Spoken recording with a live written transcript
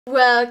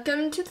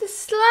Welcome to the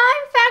Slime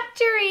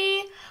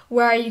Factory,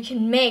 where you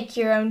can make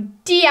your own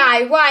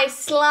DIY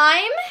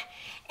slime,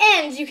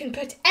 and you can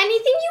put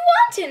anything you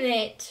want in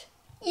it.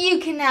 You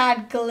can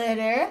add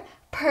glitter,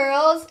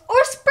 pearls,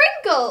 or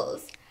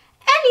sprinkles.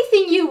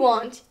 Anything you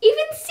want,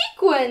 even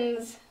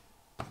sequins.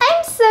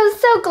 I'm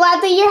so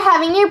glad that you're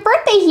having your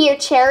birthday here,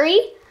 Cherry.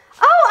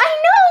 Oh, I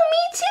know,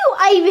 me too.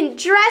 I even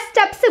dressed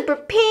up super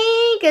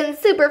pink and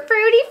super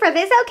fruity for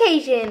this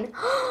occasion.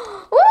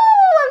 Ooh,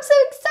 I'm so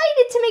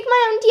excited to make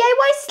my own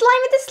DIY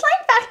slime at the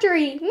Slime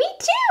Factory. Me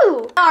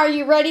too. Are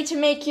you ready to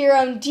make your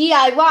own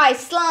DIY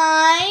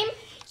slime?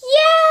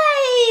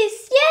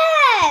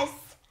 Yes.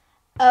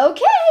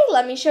 Okay,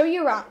 let me show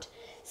you around.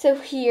 So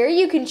here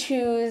you can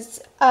choose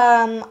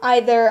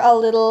either a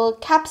little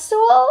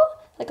capsule,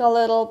 like a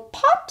little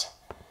pot.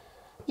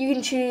 You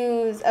can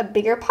choose a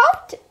bigger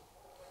pot,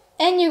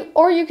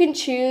 or you can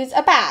choose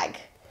a bag.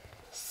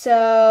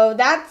 So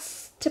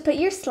that's to put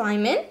your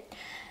slime in.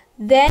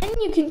 Then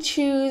you can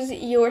choose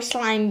your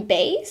slime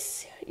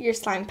base, your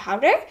slime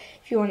powder,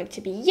 if you want it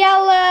to be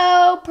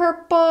yellow,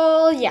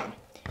 purple, yeah.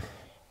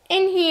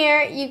 In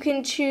here, you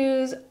can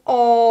choose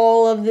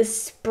all of the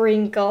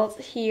sprinkles.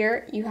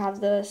 Here, you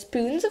have the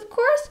spoons, of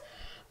course,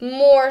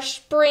 more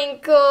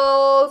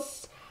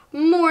sprinkles,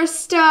 more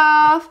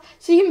stuff.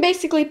 So you can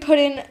basically put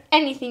in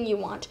anything you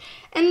want.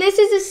 And this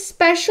is a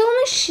special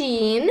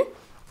machine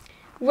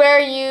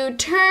where you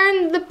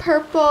turn the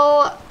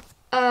purple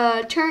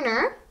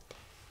turner,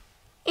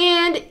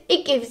 and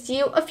it gives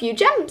you a few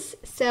gems.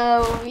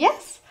 So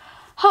yes,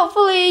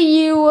 hopefully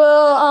you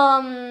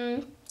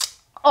will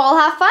all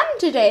have fun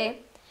today.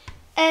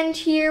 And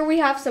here we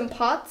have some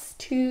pots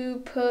to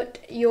put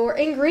your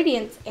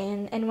ingredients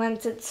in, and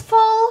once it's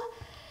full,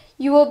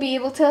 you will be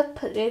able to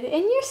put it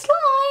in your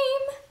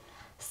slime.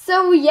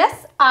 So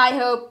yes, I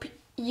hope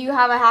you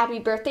have a happy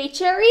birthday,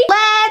 Cherry.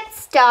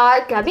 Let's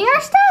start grabbing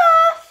our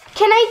stuff.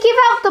 Can I give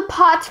out the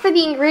pots for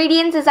the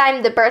ingredients as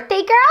I'm the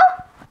birthday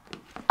girl?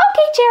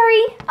 Okay,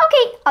 Cherry.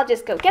 Okay, I'll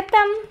just go get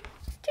them.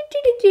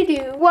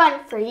 One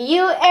for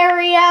you,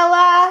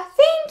 Ariella.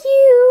 Thank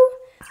you.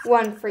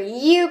 One for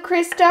you,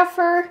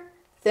 Christopher.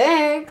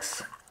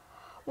 Thanks.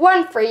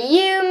 One for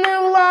you,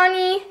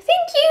 Mulani.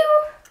 Thank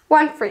you.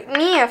 One for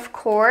me, of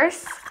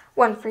course.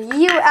 One for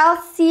you,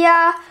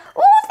 Elsa.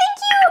 Oh, thank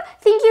you.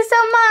 Thank you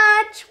so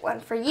much. One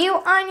for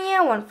you,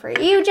 Anya. One for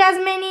you,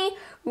 Jasmine.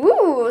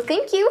 Ooh,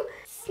 thank you.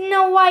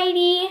 Snow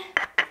Whitey.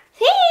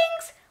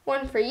 Thanks.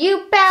 One for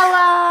you,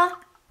 Bella.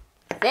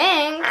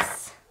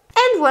 Thanks.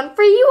 And one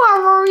for you,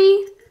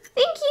 Aurori.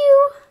 Thank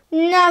you.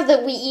 Now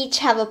that we each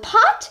have a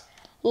pot,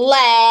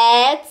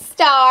 let's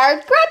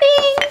start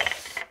grabbing.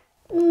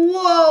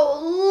 Whoa,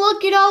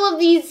 look at all of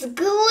these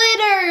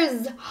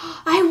glitters.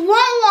 I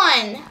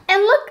want one.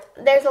 And look,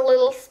 there's a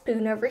little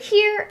spoon over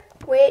here,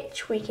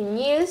 which we can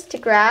use to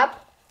grab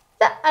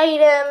the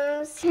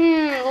items.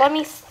 Let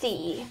me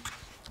see.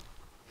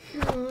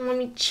 Let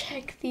me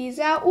check these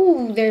out.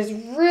 Ooh, there's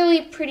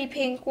really pretty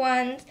pink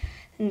ones.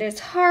 And there's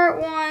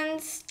heart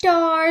ones,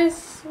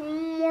 stars,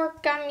 more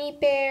gummy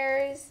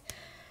bears,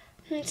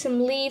 and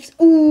some leaves.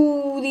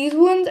 Ooh, these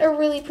ones are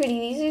really pretty.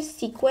 These are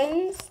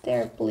sequins.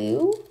 They're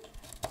blue.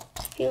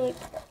 I feel like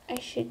I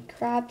should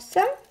grab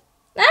some.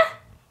 Ah!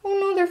 Oh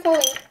no, they're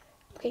falling.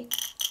 Okay,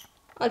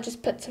 I'll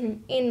just put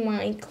some in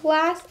my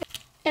glass.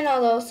 And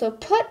I'll also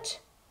put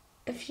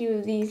a few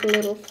of these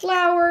little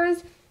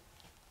flowers.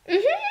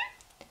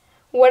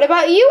 What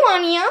about you,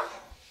 Anya?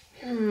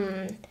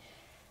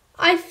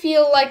 I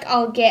feel like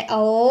I'll get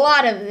a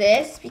lot of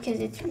this because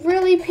it's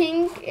really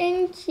pink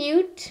and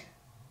cute.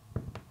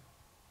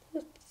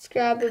 Let's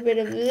grab a bit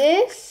of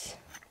this.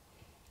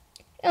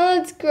 And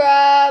let's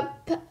grab,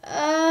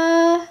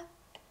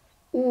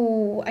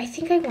 ooh, I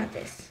think I want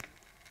this.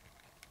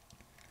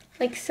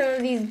 Like some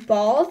of these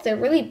balls, they're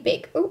really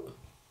big. Ooh.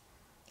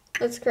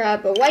 Let's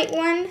grab a white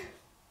one.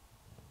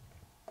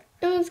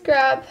 And let's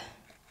grab,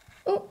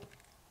 oh,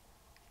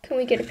 can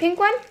we get a pink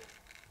one?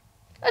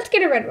 Let's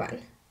get a red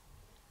one.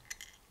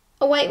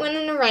 A white one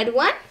and a red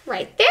one,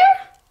 right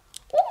there.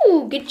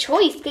 Ooh, good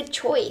choice, good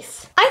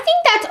choice. I think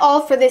that's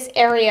all for this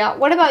area.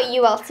 What about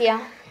you,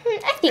 Elsa?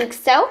 I think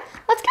so.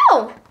 Let's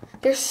go.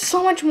 There's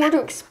so much more to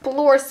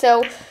explore,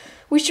 so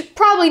we should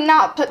probably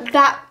not put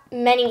that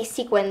many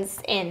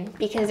sequins in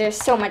because there's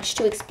so much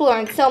to explore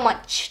and so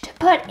much to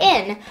put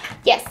in.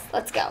 Yes,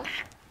 let's go.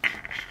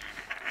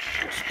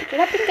 Just pick it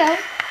up and go.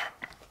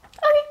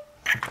 Okay,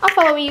 I'll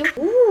follow you.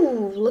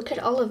 Ooh, look at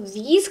all of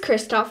these,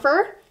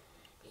 Christopher.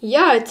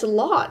 Yeah, it's a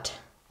lot.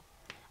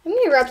 I'm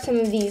gonna grab some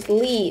of these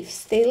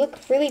leaves. They look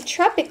really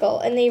tropical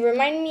and they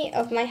remind me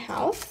of my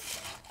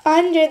house.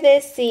 Under the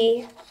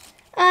sea.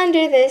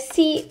 Under the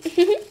sea.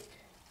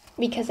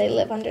 Because I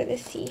live under the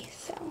sea.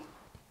 So,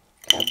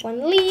 grab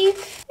one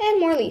leaf and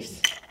more leaves.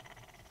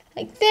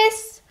 Like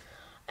this.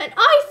 And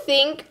I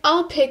think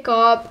I'll pick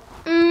up,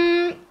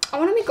 I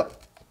wanna make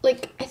up,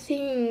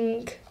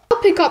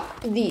 I'll pick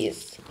up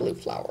these blue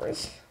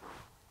flowers.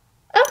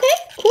 Okay,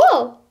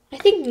 cool. I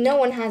think no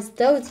one has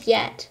those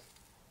yet.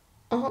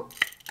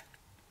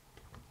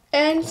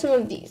 And some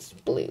of these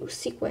blue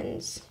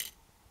sequins.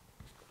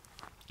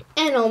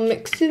 And I'll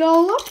mix it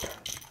all up.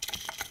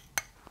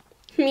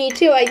 Me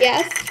too, I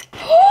guess.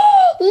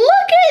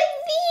 Look at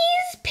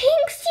these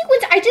pink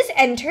sequins. I just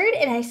entered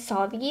and I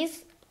saw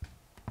these.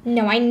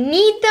 No, I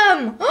need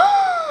them.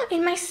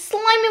 In my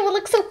slime, it would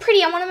look so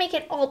pretty. I want to make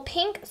it all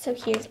pink. So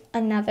here's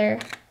another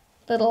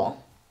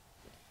little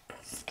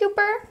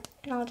scooper.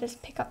 And I'll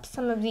just pick up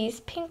some of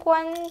these pink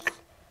ones.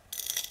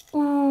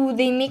 Ooh,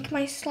 they make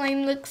my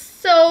slime look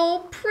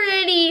so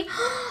pretty.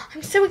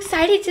 I'm so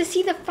excited to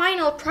see the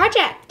final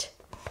project.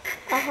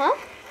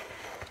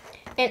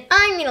 And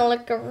I'm gonna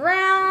look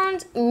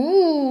around.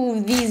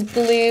 Ooh, these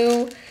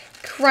blue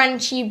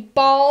crunchy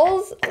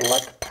balls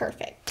look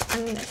perfect.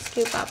 I'm gonna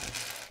scoop up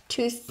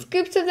 2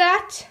 scoops of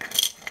that.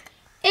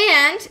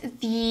 And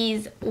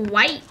these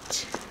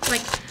white,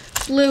 like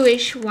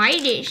bluish,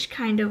 whitish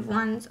kind of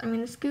ones. I'm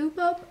gonna scoop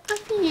up a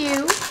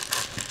few.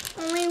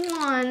 Only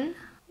one.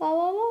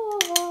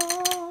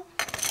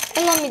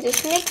 And let me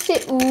just mix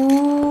it.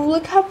 Ooh,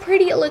 look how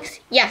pretty it looks.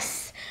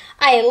 Yes,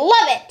 I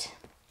love it.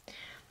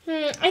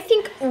 I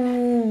think,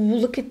 ooh,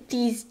 look at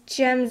these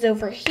gems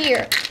over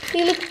here.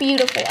 They look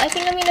beautiful. I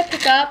think I'm gonna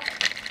pick up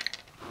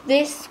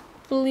this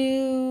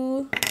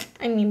blue.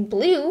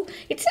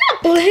 It's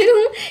not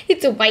blue,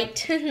 it's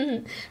white.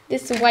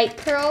 This white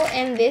pearl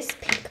and this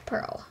pink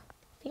pearl.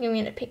 I think I'm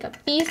gonna pick up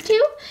these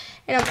 2.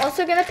 And I'm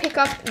also gonna pick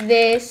up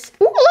this.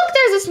 Ooh, look,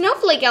 there's a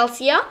snowflake,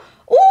 Elsa.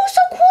 Oh,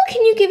 so cool.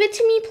 Can you give it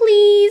to me,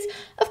 please?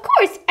 Of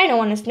course. I don't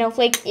want a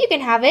snowflake. You can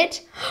have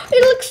it.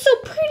 It looks so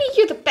pretty.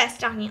 You're the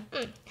best, Anya.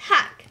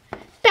 Hack.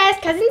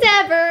 Best cousins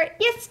ever.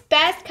 Yes,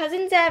 best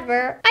cousins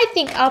ever. I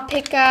think I'll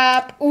pick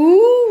up.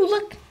 Ooh,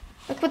 look.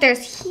 Look what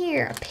there's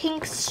here. A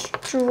pink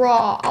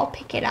straw. I'll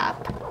pick it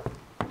up.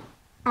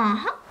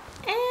 And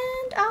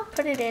I'll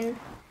put it in.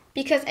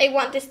 Because I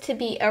want this to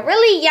be a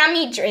really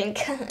yummy drink.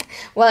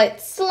 Well,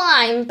 it's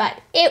slime, but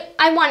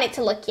I want it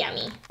to look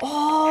yummy.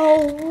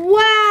 Oh,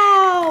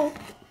 wow.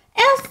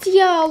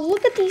 Elsa,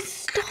 look at these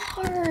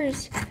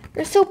stars.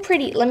 They're so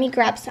pretty. Let me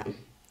grab some.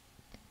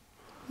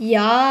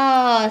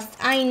 Yes,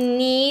 I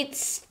need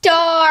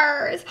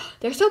stars.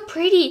 They're so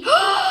pretty.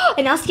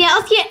 And Elsa.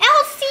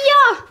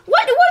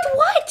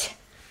 What?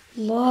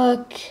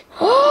 Look.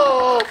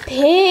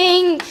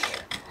 Pink.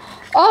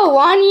 Oh,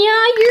 Anya,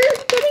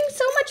 you're getting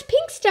so much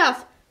pink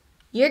stuff.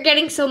 You're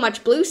getting so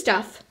much blue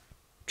stuff.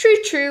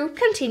 True.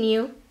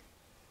 Continue.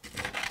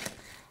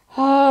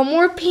 Oh,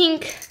 more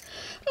pink.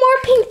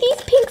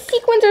 These pink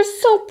sequins are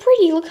so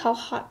pretty. Look how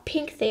hot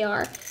pink they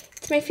are.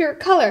 It's my favorite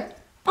color.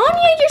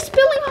 Anya, you're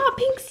spilling hot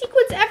pink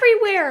sequins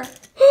everywhere.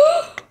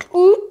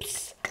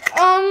 Oops.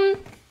 I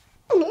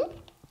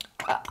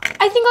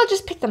think I'll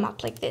just pick them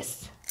up like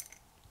this.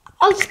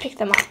 I'll just pick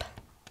them up.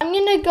 I'm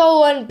gonna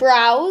go and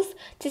browse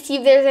to see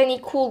if there's any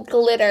cool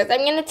glitters.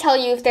 I'm gonna tell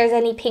you if there's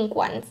any pink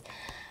ones.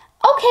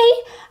 Okay,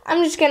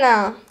 I'm just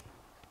gonna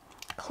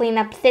clean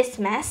up this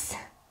mess.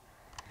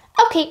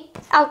 Okay,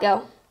 I'll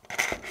go.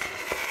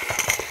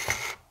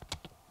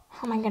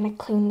 How am I gonna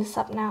clean this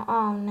up now?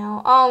 Oh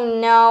no.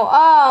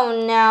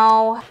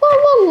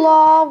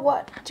 La,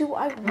 what do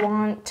I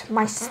want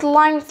my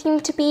slime theme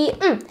to be?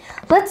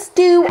 Let's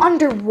do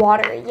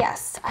underwater.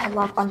 Yes, I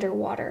love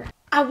underwater.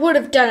 I would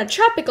have done a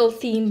tropical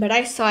theme, but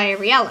I saw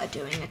Ariella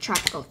doing a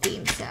tropical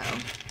theme, so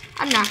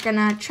I'm not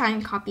gonna try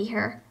and copy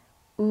her.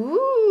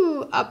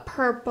 Ooh, a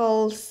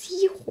purple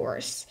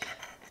seahorse.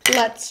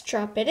 Let's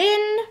drop it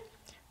in.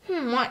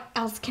 What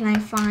else can I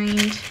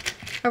find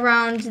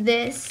around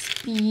this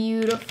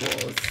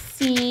beautiful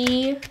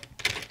sea?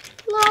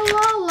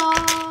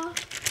 La.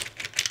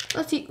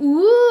 Let's see.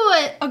 Ooh,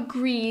 a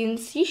green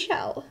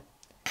seashell.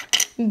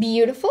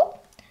 Beautiful.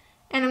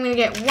 And I'm gonna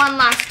get one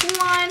last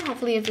one.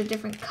 Hopefully it's a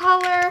different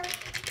color.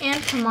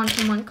 And come on.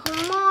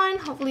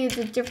 Hopefully it's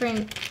a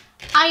different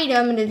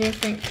item in a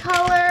different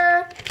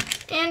color.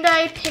 And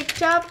I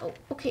picked up,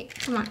 okay,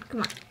 come on.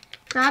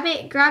 Grab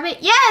it.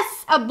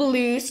 Yes, a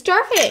blue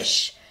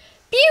starfish.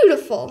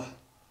 Beautiful.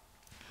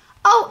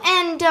 Oh,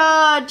 and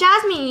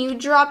Jasmine, you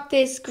dropped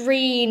this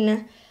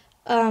green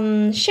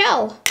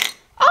shell.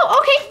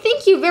 Oh, okay,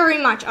 thank you very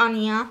much,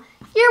 Anya.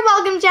 You're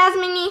welcome,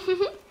 Jasmine.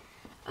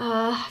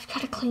 I've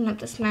got to clean up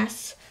this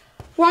mess.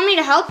 Want me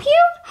to help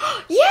you?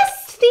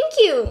 Yes, thank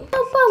you.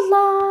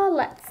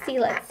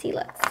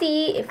 Let's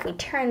see if we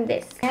turn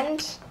this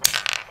end.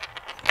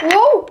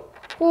 Whoa,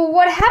 well,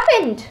 what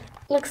happened?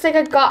 Looks like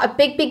I got a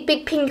big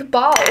pink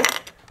ball.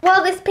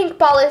 Well, this pink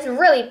ball is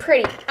really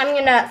pretty. I'm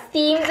gonna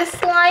theme the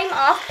slime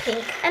off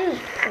pink and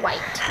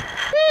white.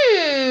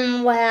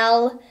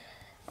 Well,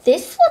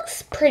 this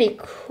looks pretty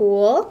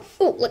cool.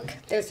 Oh, look,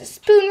 there's a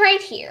spoon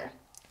right here.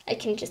 I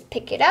can just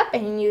pick it up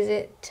and use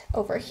it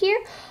over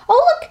here.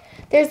 Oh, look,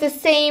 there's the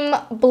same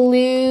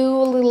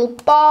blue little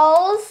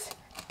balls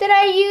that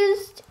I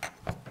used.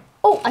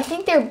 Oh, I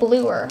think they're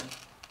bluer.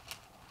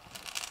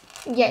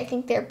 Yeah, I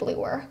think they're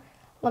bluer.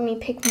 Let me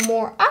pick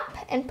more up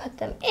and put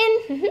them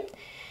in.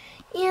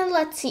 And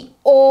let's see.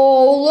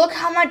 Oh, look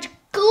how much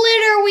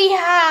glitter we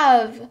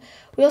have.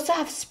 We also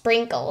have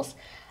sprinkles.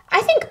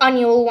 I think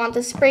Anya will want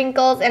the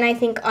sprinkles, and I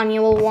think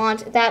Anya will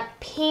want that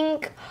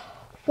pink.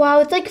 Wow,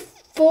 it's like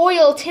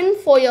foil, tin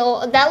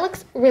foil. That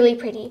looks really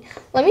pretty.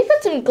 Let me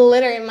put some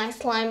glitter in my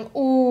slime.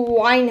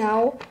 Ooh, I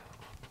know.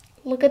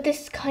 Look at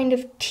this kind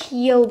of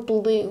teal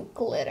blue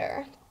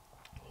glitter.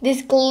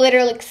 This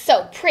glitter looks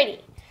so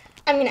pretty.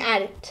 I'm gonna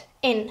add it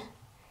in.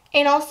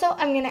 And also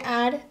I'm gonna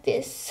add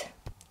this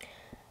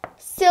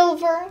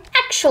silver.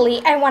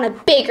 Actually, I want a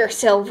bigger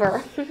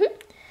silver.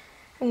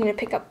 I'm gonna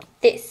pick up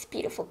this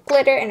beautiful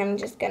glitter and I'm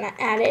just gonna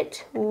add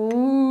it.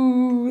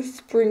 Ooh,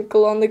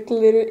 sprinkle on the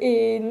glitter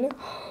in.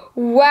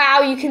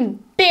 Wow, you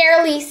can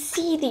barely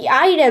see the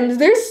items.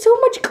 There's so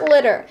much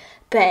glitter.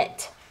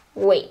 But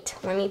wait,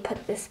 let me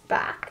put this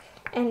back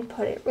and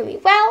put it really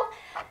well.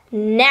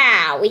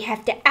 Now we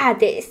have to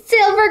add this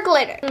silver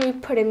glitter. Let me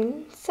put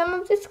in some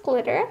of this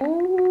glitter.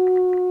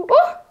 Ooh.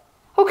 Oh,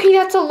 okay,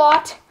 that's a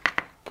lot.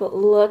 But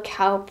look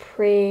how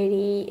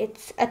pretty.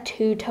 It's a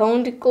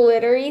two-toned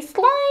glittery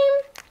slime.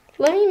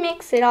 Let me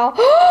mix it all.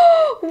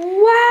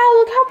 Wow,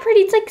 look how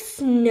pretty. It's like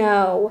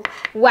snow.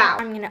 Wow.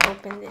 I'm going to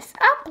open this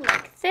up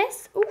like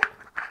this. Ooh,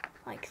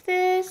 like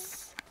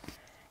this.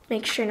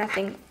 Make sure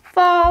nothing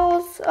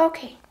falls.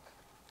 Okay.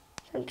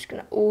 So I'm just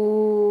going to,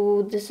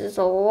 ooh, this is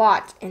a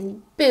lot.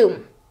 And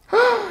boom.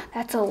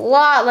 That's a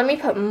lot. Let me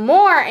put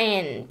more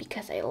in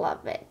because I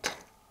love it.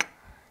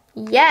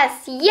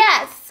 Yes,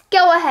 yes.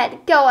 Go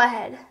ahead. Go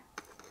ahead.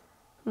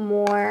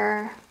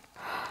 More.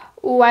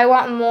 Ooh, I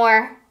want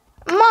more.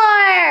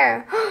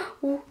 More!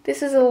 Ooh,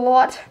 this is a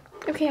lot.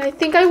 Okay, I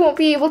think I won't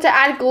be able to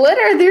add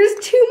glitter. There's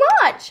too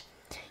much.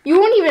 You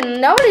won't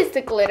even notice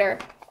the glitter.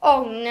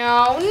 Oh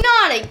no,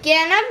 not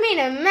again. I've made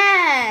a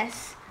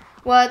mess.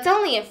 Well, it's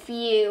only a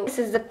few. This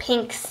is the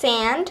pink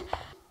sand.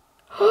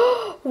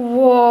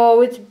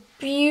 Whoa, it's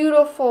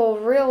beautiful,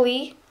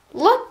 really.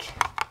 Look.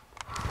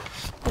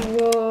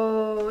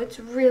 Whoa, it's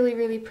really,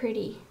 really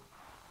pretty.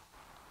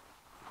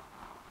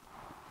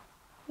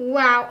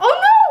 Wow.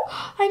 Oh no!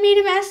 I made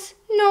a mess.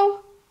 No.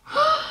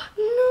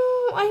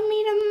 No, I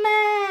made a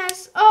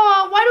mess.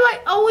 Oh, why do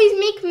I always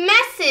make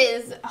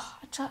messes? Oh,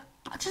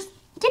 I'll just,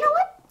 you know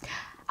what?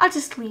 I'll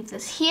just leave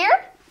this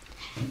here.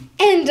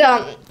 And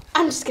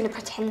I'm just going to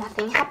pretend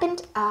nothing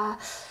happened. I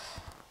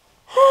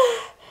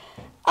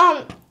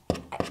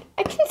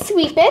can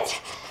sweep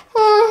it.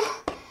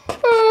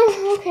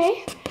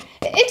 Okay.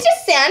 It's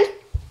just sand.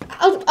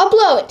 I'll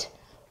blow it.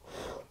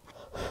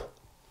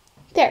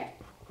 There.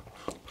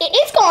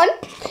 It's gone.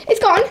 It's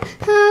gone.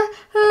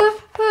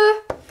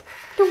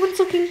 No one's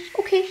looking.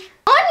 Okay.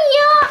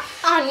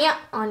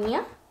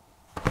 Anya.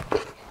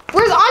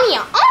 Where's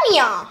Anya?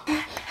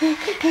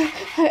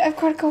 I've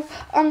got to go.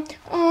 I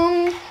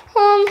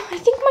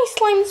think my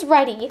slime's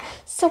ready.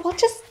 So I'll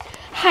just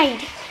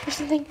hide or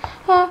something.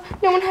 No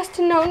one has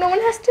to know. No one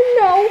has to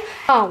know.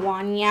 Oh,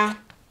 Anya.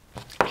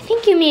 I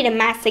think you made a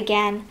mess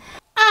again.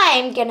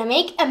 I'm gonna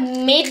make a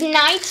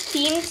midnight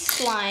themed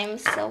slime.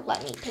 So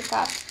let me pick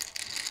up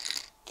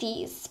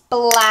these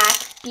black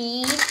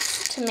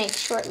beads to make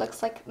sure it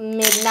looks like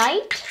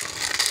midnight.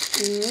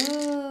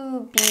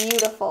 Ooh,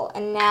 beautiful.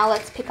 And now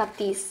let's pick up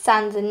these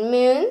suns and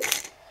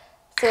moons.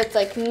 So it's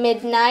like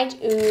midnight.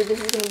 Ooh, this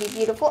is gonna be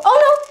beautiful.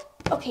 Oh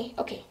no! Okay.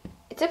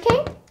 It's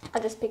okay.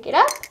 I'll just pick it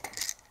up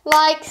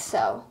like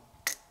so.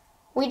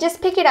 We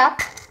just pick it up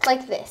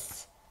like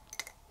this.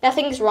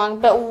 Nothing's wrong,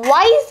 but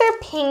why is there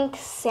pink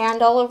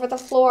sand all over the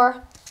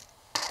floor?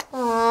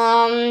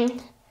 I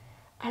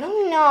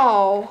don't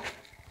know.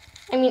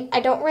 I mean, I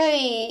don't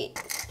really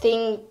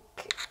think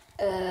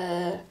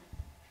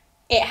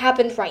it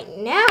happened right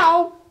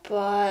now,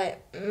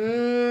 but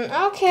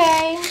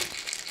okay.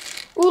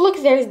 Ooh,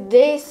 look, there's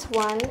this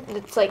one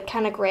that's like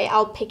kind of gray.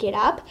 I'll pick it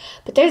up,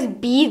 but there's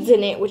beads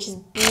in it, which is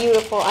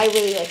beautiful. I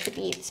really like the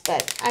beads,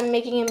 but I'm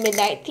making a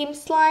midnight theme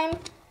slime,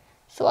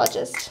 so I'll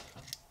just,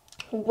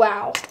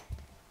 wow,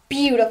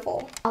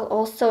 beautiful. I'll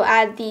also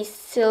add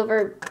these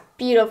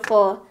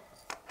beautiful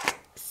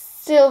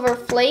silver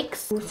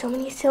flakes. Ooh, so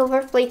many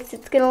silver flakes.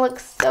 It's gonna look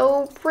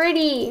so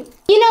pretty.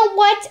 You know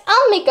what?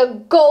 I'll make a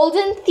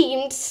golden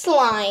themed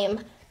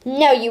slime.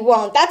 No, you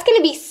won't. That's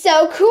gonna be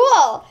so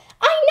cool.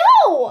 I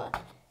know.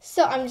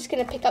 So I'm just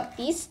gonna pick up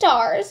these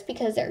stars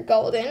because they're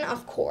golden,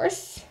 of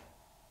course.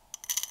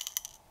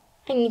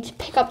 I need to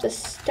pick up the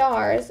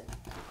stars,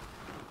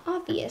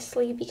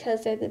 obviously,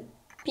 because they're the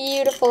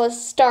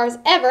beautifulest stars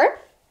ever.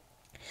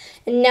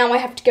 And now I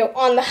have to go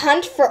on the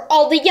hunt for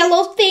all the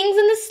yellow things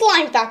in the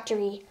slime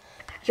factory.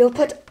 You'll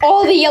put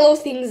all the yellow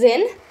things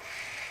in.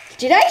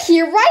 Did I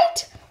hear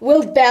right?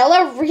 Will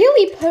Bella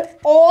really put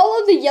all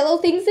of the yellow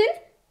things in?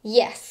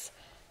 Yes.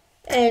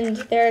 And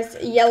there's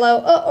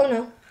yellow, oh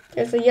no.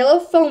 There's a yellow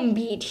foam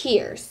bead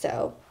here,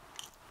 so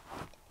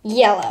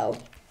yellow.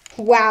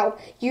 Wow,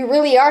 you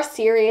really are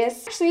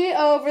serious. Actually,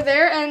 over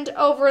there and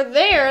over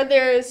there,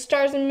 there's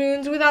stars and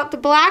moons without the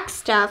black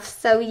stuff,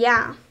 so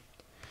yeah.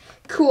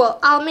 Cool,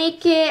 I'll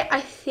make it, I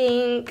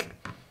think,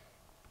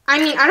 I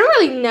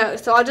don't really know,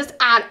 so I'll just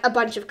add a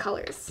bunch of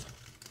colors.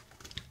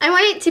 I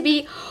want it to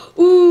be,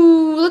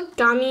 ooh, look,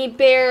 gummy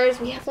bears.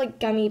 We have like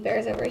gummy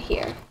bears over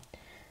here.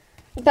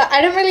 But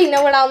I don't really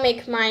know what I'll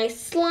make my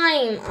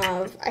slime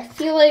of. I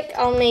feel like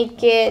I'll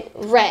make it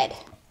red.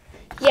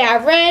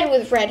 Yeah, red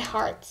with red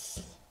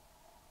hearts.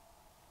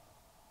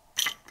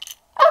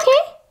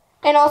 Okay.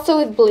 And also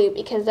with blue,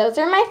 because those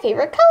are my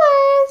favorite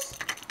colors.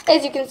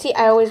 As you can see,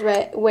 I always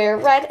wear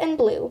red and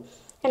blue.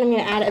 And I'm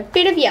going to add a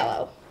bit of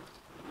yellow.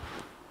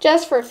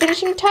 Just for a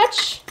finishing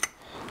touch.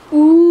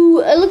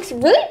 Ooh, it looks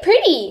really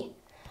pretty.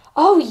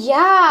 Oh,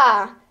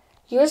 yeah.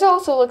 Yours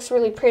also looks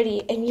really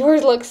pretty, and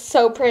yours looks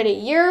so pretty.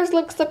 Yours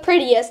looks the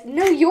prettiest.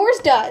 No, yours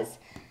does.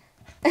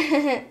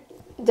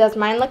 Does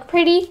mine look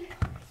pretty?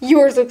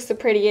 Yours looks the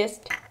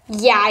prettiest.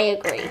 Yeah, I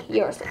agree.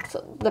 Yours looks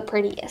the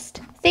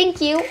prettiest.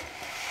 Thank you.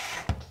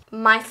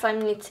 My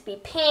slime needs to be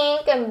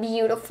pink and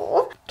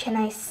beautiful. Can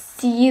I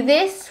see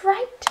this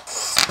right?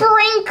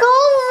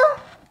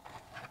 Sprinkles?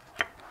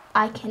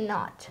 I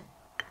cannot.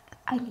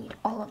 I need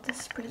all of the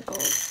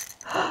sprinkles.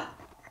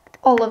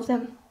 All of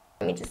them.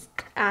 Let me just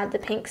add the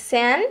pink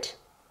sand.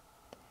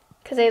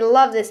 Because I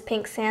love this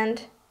pink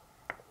sand.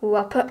 Ooh,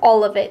 I'll put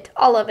all of it.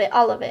 All of it,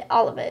 all of it,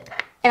 all of it.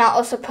 And I'll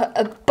also put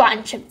a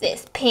bunch of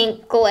this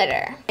pink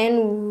glitter. And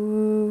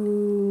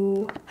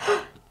ooh.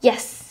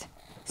 Yes.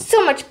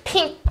 So much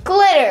pink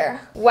glitter.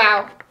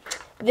 Wow.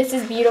 This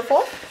is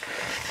beautiful.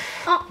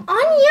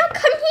 Anya,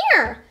 come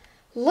here.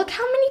 Look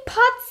how many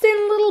pots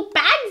and little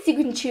bags you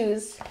can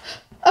choose.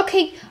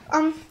 Okay,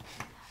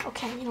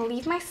 okay, I'm gonna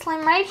leave my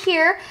slime right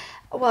here.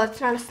 Well,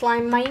 it's not a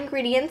slime, my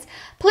ingredients.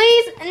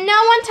 Please, no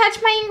one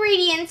touch my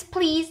ingredients,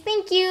 please.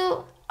 Thank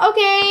you.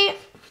 Okay.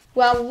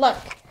 Well, look,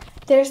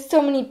 there's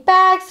so many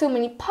bags, so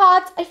many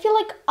pots. I feel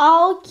like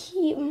I'll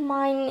keep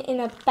mine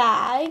in a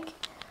bag.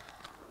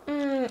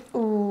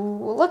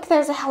 Ooh, look,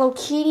 there's a Hello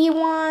Kitty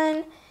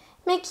one.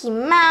 Mickey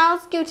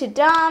Mouse,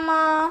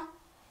 Gotodama.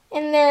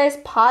 And there's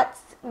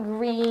pots,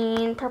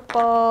 green,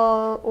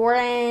 purple,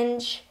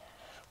 orange.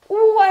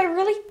 Ooh, I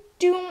really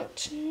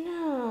don't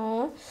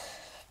know.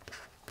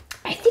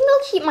 I think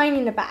I'll keep mine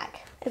in a bag,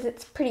 as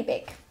it's pretty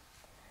big.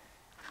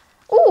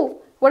 Ooh,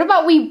 what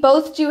about we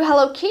both do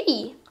Hello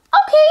Kitty?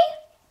 Okay.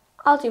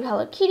 I'll do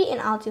Hello Kitty and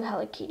I'll do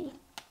Hello Kitty.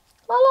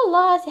 La la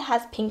la, it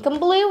has pink and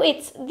blue.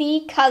 It's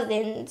the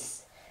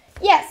cousins.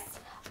 Yes,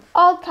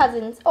 all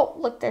cousins. Oh,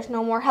 look, there's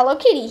no more Hello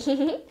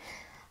Kitty.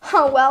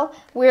 Oh, well,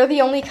 we're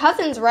the only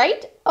cousins,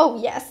 right? Oh,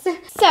 yes.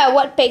 So,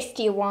 what base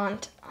do you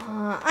want?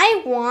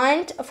 I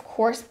want, of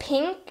course,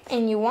 pink.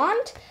 And you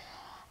want?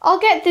 I'll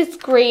get this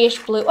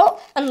grayish blue.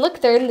 Oh, and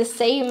look, they're in the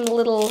same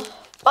little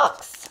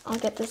box. I'll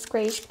get this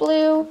grayish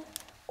blue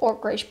or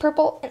grayish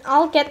purple. And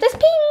I'll get this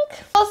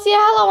pink. Elsia,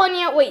 hello,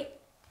 Anya. Wait,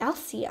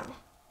 Elsia.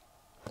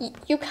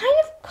 You kind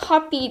of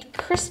copied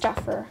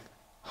Christopher.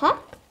 Huh?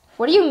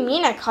 What do you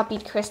mean I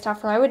copied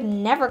Christopher? I would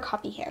never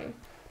copy him.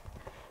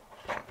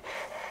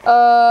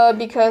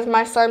 Because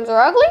my slimes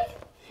are ugly?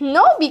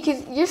 No,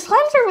 because your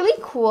slimes are really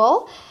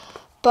cool.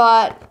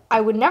 But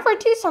I would never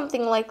do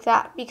something like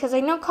that because I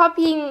know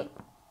copying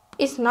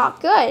is not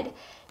good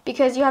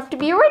because you have to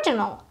be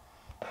original.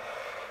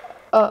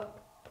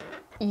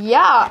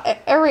 Yeah,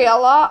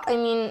 Ariella, I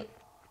mean,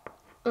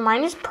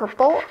 mine is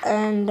purple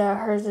and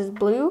hers is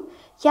blue.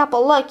 Yeah,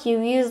 but look,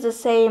 you use the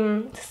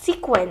same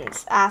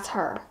sequins as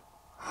her.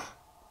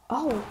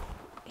 Oh,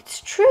 it's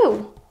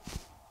true.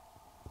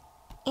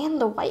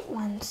 And the white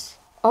ones.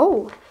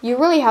 Oh, you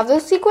really have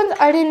those sequins?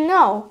 I didn't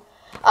know.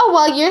 Oh,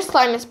 well, your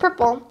slime is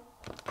purple.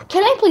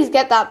 Can I please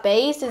get that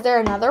base? Is there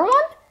another one?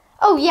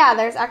 Oh, yeah,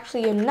 there's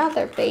actually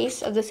another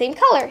base of the same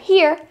color.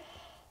 Here.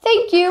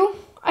 Thank you.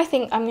 I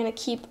think I'm going to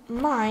keep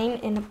mine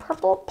in a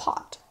purple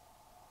pot.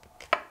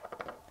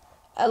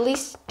 At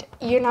least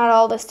you're not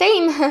all the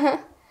same.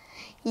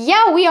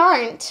 Yeah, we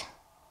aren't.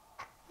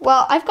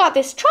 Well, I've got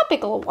this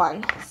tropical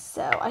one,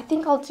 so I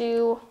think I'll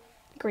do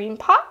green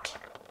pot.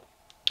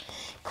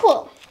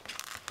 Cool.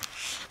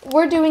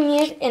 We're doing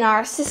it in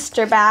our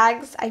sister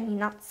bags. I mean,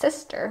 not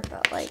sister,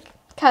 but like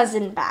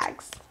cousin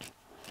bags.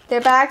 They're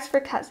bags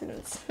for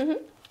cousins.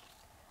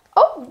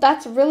 Oh,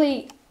 that's a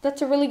really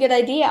good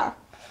idea.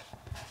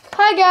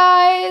 Hi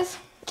guys.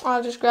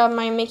 I'll just grab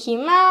my Mickey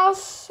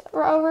Mouse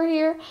over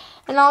here,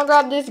 and I'll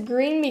grab this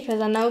green because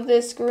I know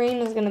this green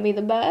is gonna be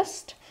the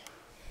best.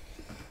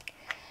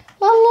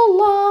 La la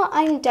la.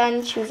 I'm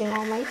done choosing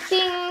all my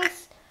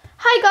things.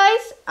 Hi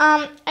guys.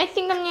 I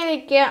think I'm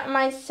gonna get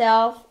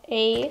myself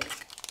a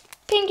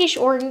pinkish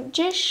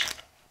orangish.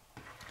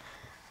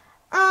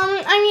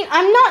 I mean,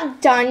 I'm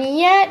not done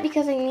yet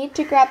because I need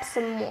to grab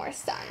some more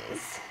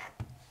suns.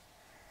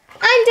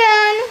 I'm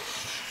done.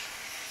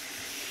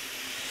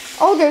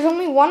 Oh, there's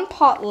only one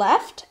pot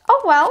left.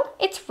 Oh, well,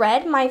 it's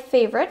red, my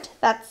favorite.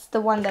 That's the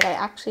one that I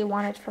actually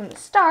wanted from the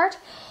start.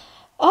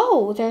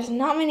 Oh, there's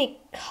not many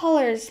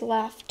colors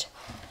left.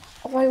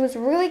 Oh, I was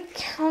really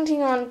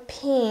counting on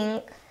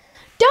pink.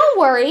 Don't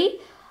worry.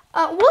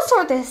 We'll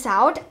sort this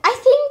out. I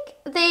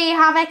think they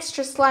have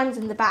extra slimes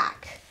in the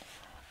back.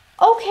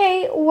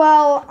 Okay,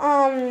 well,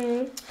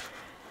 can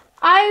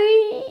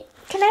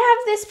I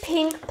have this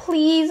pink,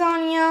 please,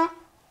 Anya?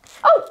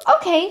 Oh,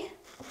 okay.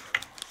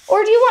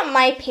 Or do you want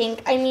my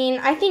pink? I mean,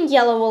 I think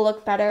yellow will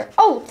look better.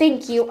 Oh,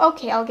 thank you.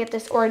 Okay, I'll get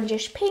this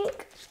orangish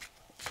pink.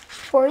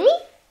 For me?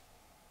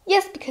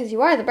 Yes, because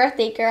you are the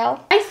birthday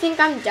girl. I think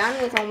I'm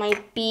done with all my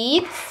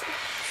beads.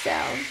 so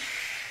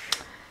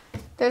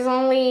there's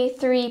only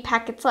 3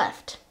 packets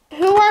left.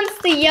 Who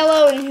wants the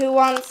yellow and who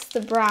wants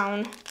the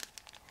brown?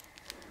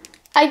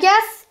 I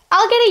guess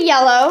I'll get a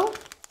yellow.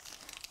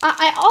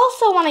 I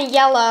also want a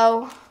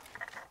yellow.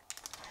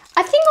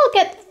 I think I'll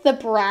get the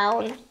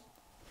brown.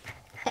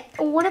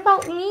 What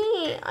about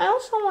me? I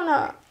also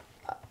want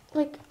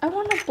I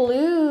want a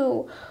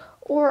blue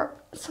or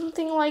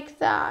something like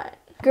that.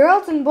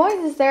 Girls and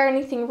boys, is there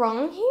anything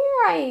wrong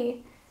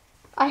here?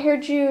 I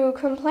heard you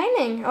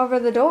complaining over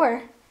the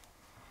door.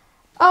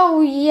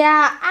 Oh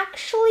yeah,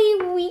 actually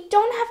we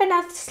don't have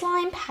enough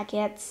slime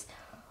packets.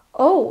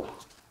 Oh,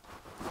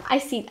 I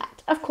see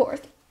that, of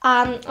course.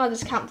 I'll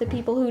just count the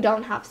people who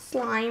don't have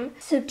slime.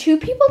 So 2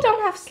 people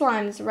don't have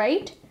slimes,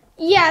 right?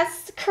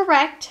 Yes,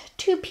 correct.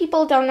 2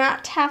 people do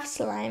not have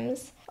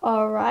slimes.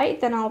 All right,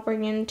 then I'll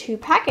bring in 2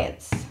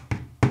 packets.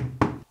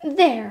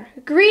 There,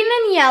 green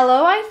and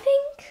yellow, I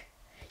think.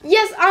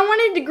 Yes, I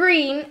wanted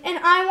green and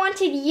I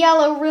wanted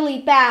yellow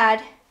really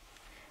bad.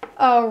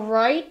 All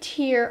right,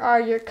 here are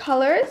your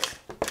colors.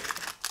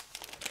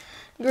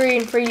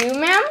 Green for you,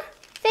 ma'am.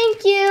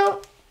 Thank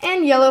you.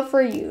 And yellow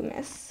for you,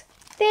 miss.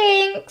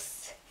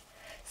 Thanks.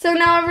 So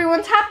now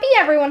everyone's happy?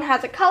 Everyone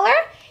has a color?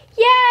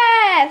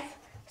 Yes!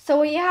 So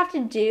what you have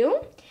to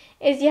do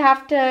is you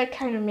have to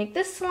kind of make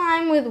the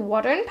slime with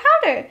water and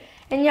powder.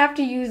 And you have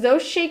to use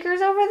those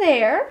shakers over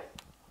there.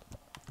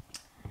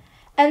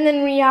 And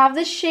then when you have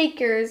the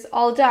shakers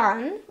all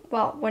done,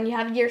 well, when you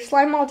have your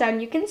slime all done,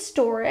 you can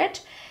store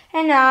it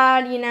and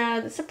add,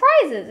 the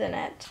surprises in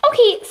it.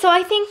 Okay, so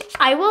I think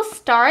I will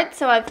start.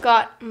 So I've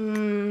got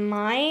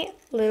my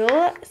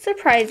little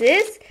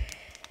surprises.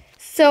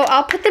 So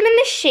I'll put them in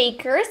the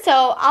shaker.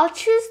 So I'll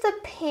choose the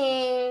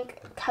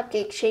pink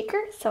cupcake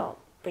shaker. So I'll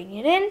bring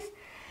it in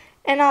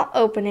and I'll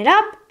open it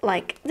up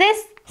like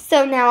this.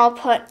 So now I'll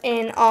put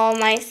in all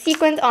my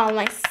sequins, all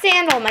my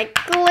sand, all my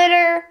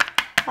glitter.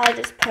 I'll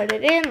just put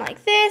it in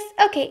like this.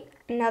 Okay,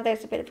 now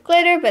there's a bit of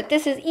glitter, but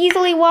this is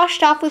easily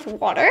washed off with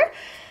water.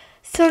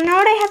 So now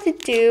what I have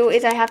to do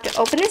is I have to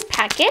open this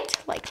packet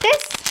like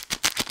this.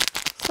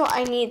 So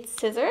I need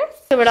scissors.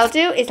 So what I'll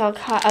do is I'll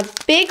cut a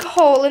big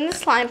hole in the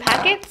slime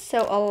packet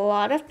so a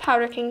lot of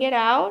powder can get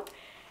out.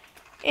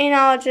 And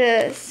I'll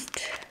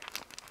just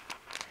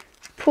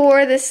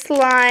pour the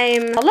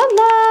slime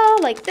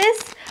like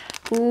this.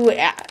 Ooh,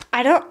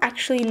 I don't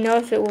actually know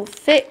if it will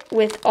fit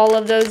with all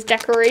of those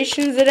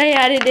decorations that I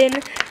added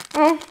in.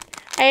 Oh,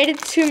 I added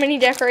too many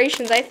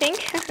decorations, I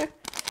think.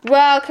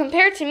 Well,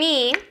 compared to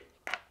me,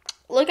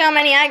 look how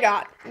many I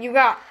got. You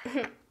got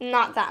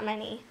not that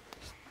many.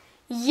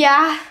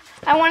 Yeah,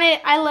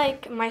 I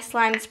like my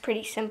slimes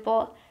pretty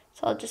simple.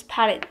 So I'll just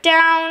pat it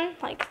down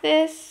like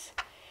this.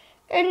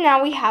 And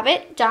now we have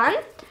it done.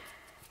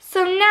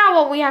 So now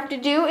what we have to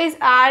do is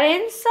add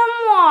in some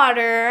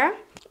water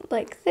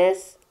like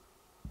this.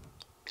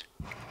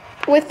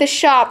 With the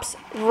shop's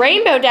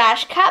Rainbow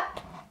Dash cup.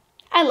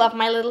 I love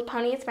My Little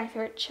Pony. It's my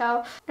favorite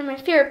show. And my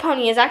favorite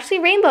pony is actually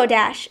Rainbow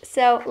Dash.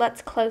 So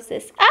let's close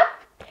this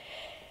up.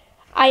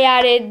 I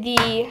added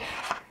the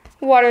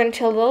water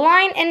until the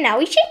line and now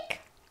we shake.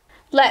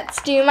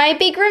 Let's do my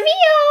big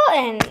reveal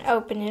and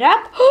open it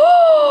up.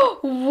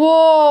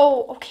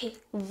 Whoa. Okay.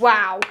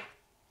 Wow.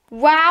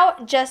 Wow.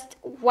 Just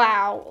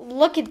wow.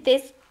 Look at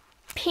this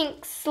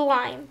pink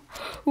slime.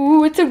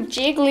 Ooh, it's so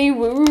jiggly.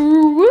 Woo,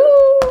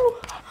 woo.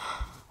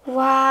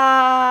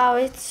 Wow,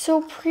 it's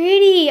so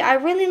pretty. I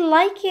really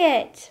like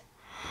it.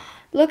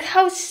 Look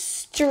how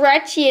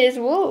stretchy it is.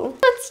 Whoa.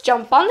 Let's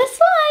jump on the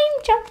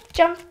slime. Jump,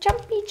 jump,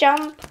 jumpy,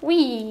 jump.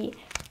 Wee,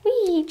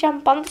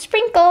 jump on the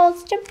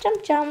sprinkles. Jump,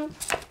 jump, jump.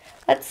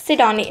 Let's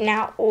sit on it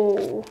now.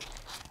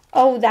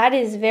 Oh, that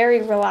is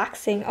very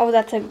relaxing. Oh,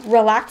 that's a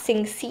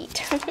relaxing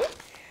seat. I'm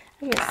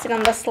going to sit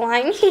on the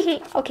slime.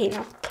 Okay,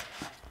 now.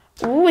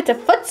 Ooh, it's a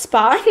foot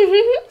spa.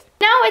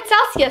 Now it's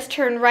Elsa's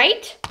turn,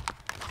 right?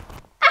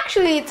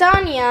 Actually, it's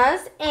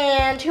Anya's,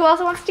 and who else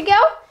wants to go?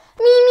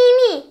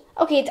 Me.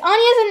 Okay, it's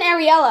Anya's and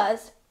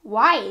Ariella's.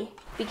 Why?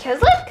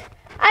 Because look,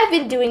 I've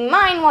been doing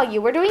mine while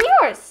you were doing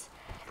yours.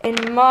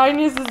 And mine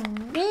is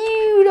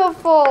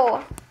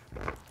beautiful.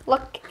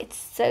 Look, it's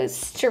so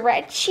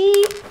stretchy.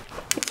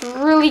 It's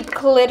really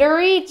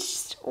glittery. It's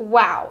just,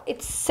 wow,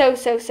 it's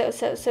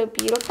so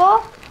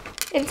beautiful.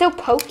 And so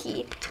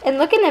pokey. And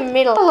look in the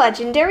middle, a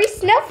legendary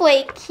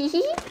snowflake.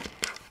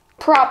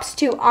 Props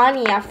to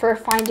Anya for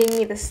finding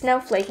me the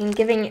snowflake and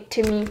giving it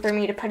to me for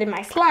me to put in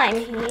my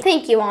slime.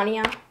 Thank you,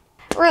 Anya.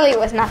 Really, it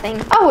was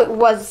nothing. Oh, it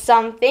was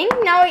something.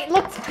 Now it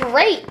looks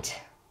great.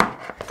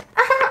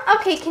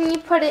 Okay, can you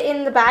put it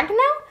in the bag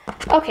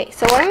now? Okay,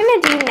 so what I'm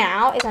going to do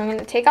now is I'm going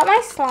to take out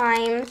my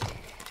slime.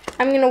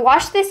 I'm going to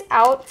wash this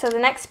out so the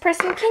next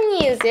person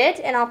can use it.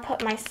 And I'll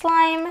put my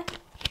slime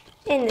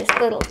in this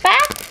little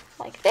bag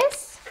like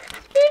this.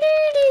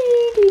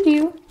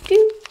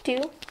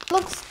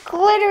 Looks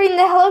glittery in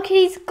the Hello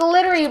Kitty's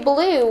glittery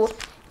blue.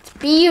 It's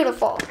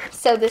beautiful.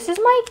 So this is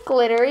my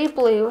glittery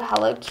blue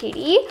Hello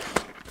Kitty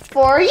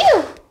for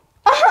you.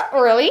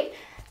 Really?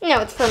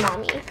 No, it's for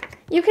Mommy.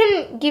 You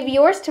can give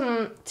yours to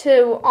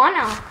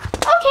Anna.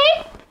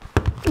 Okay.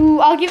 Ooh,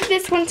 I'll give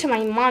this one to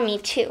my mommy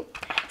too.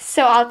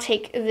 So I'll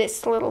take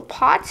this little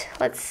pot.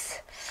 Let's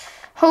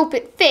hope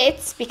it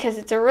fits because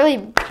it's a really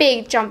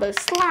big jumbo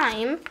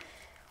slime.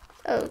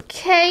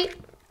 Okay.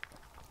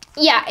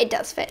 Yeah, it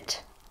does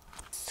fit.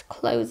 Let's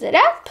close it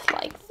up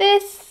like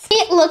this.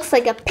 It looks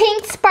like a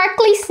pink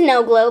sparkly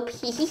snow globe.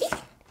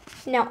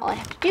 Now all I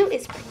have to do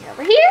is bring it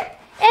over here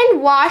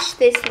and wash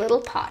this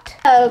little pot.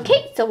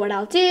 Okay, so what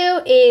I'll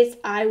do is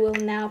I will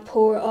now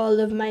pour all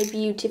of my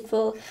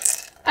beautiful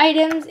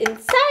items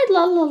inside,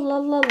 la la la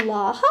la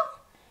la,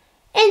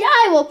 and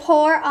I will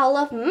pour all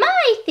of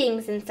my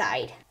things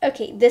inside.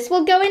 Okay, this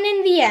will go in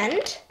the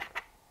end.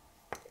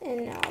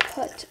 And now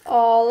I'll put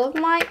all of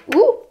my,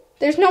 ooh,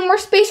 there's no more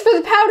space for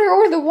the powder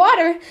or the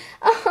water.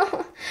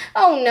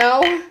 Oh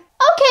no.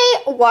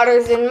 Okay,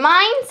 water's in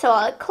mine, so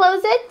I'll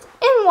close it.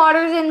 And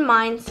water's in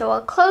mine, so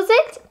I'll close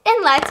it.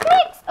 And let's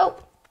mix. Oh,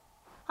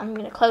 I'm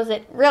gonna close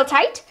it real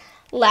tight.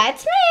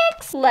 Let's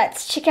mix.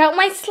 Let's check out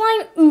my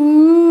slime.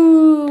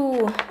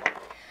 Ooh,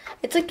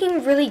 it's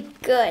looking really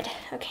good.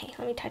 Okay,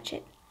 let me touch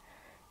it.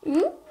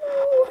 Ooh.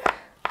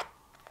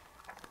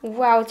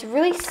 Wow, it's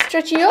really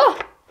stretchy. Oh,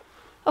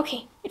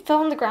 okay, it fell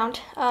on the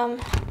ground.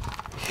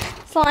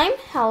 Slime,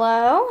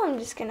 hello. I'm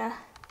just gonna,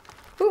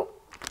 ooh,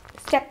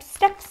 step,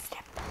 step,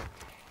 step.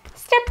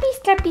 Steppy,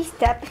 steppy,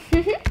 step.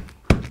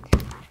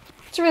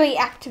 It's really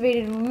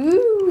activated.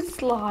 Ooh,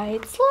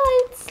 slide,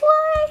 slide,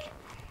 slide.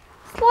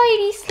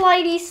 Slidey,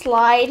 slidey,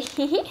 slide.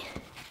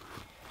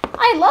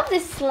 I love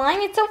this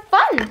slime. It's so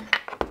fun.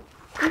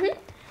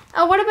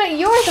 Oh, what about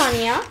yours,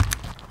 Anya?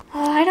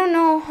 Oh, I don't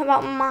know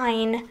about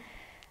mine.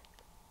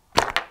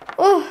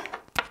 Oh,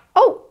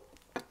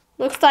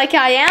 looks like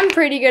I am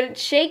pretty good at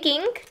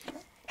shaking.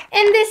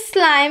 And this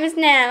slime is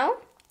now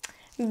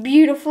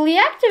beautifully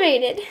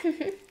activated.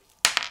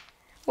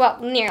 Well,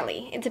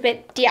 nearly. It's a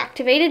bit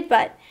deactivated,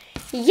 but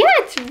yeah,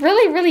 it's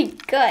really, really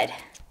good.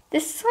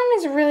 This slime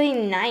is really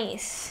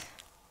nice.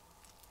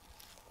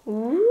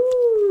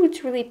 Ooh,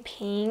 it's really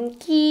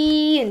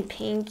pinky and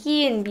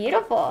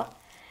beautiful.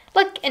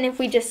 Look, and if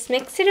we just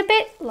mix it a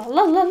bit, la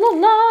la la la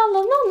la la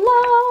la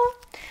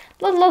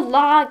la, la la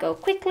la, go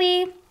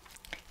quickly.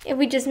 If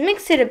we just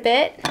mix it a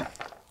bit,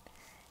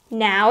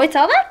 now it's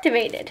all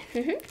activated.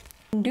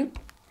 Doop.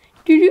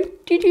 Do do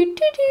do do do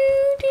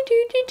do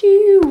do do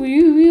do.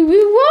 Woo woo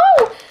woo!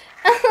 Whoa!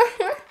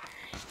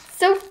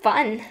 So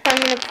fun. I'm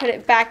gonna put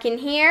it back in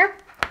here.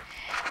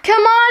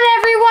 Come on,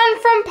 everyone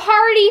from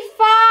Party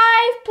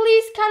 5,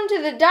 please come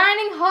to the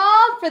dining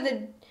hall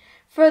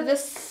for the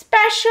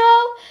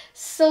special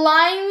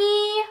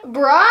slimy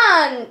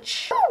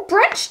brunch. Ooh,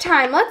 brunch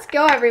time. Let's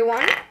go,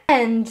 everyone.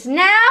 And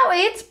now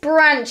it's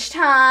brunch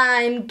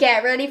time.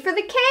 Get ready for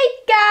the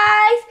cake,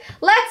 guys.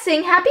 Let's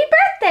sing happy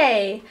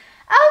birthday.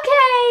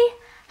 Okay.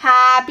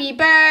 Happy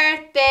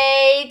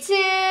birthday to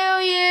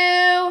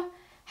you.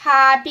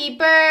 Happy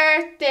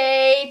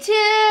birthday to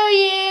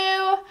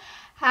you.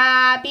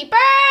 Happy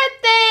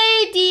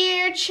birthday,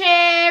 dear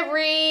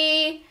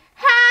Cherry.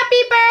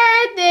 Happy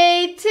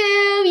birthday to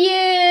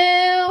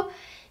you.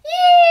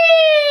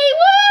 Yay!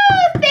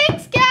 Woo!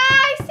 Thanks,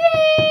 guys.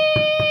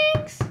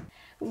 Thanks.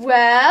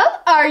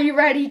 Well, are you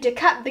ready to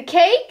cut the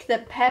cake?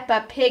 The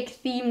Peppa Pig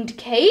themed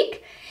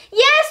cake?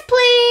 Yes,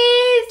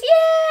 please.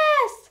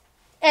 Yes.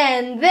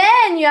 And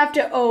then you have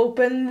to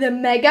open the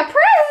mega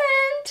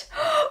present.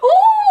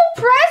 Ooh,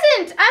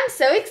 present. I'm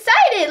so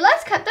excited.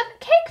 Let's cut the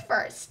cake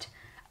first.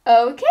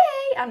 Okay,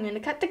 I'm gonna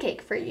cut the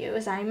cake for you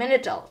as I'm an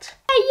adult.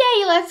 Hey,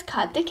 yay, let's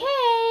cut the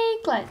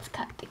cake. Let's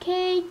cut the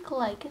cake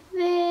like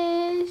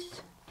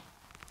this.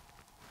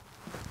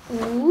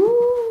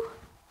 Ooh,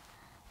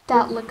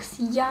 that looks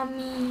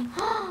yummy.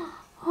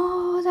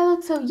 Oh, that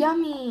looks so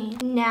yummy.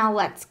 Now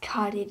let's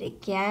cut it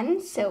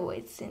again so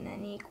it's in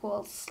an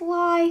equal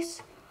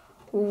slice.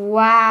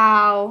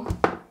 Wow.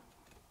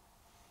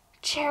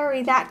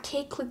 Cherry, that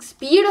cake looks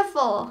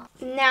beautiful.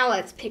 Now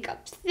let's pick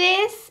up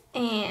this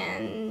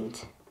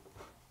and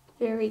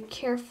very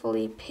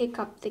carefully pick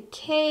up the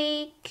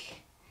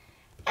cake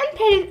and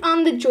put it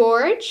on the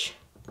George.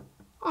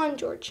 On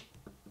George.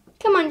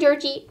 Come on,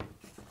 Georgie.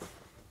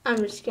 I'm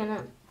just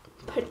gonna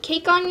put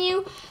cake on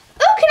you.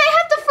 Oh, can I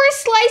have the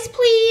first slice,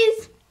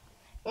 please?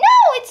 No,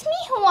 it's me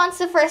who wants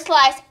the first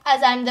slice,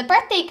 as I'm the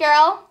birthday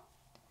girl.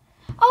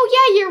 Oh,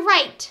 yeah, you're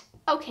right.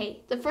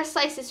 Okay, the first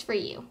slice is for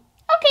you.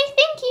 Okay,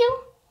 thank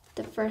you.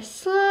 The first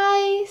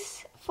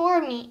slice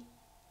for me.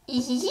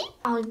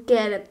 I'll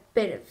get a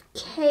bit of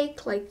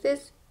cake like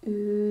this.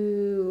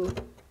 Ooh,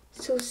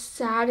 so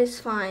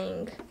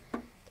satisfying.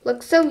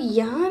 Looks so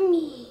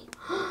yummy.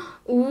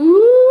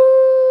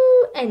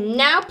 Ooh, and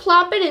now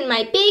plop it in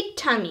my big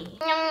tummy.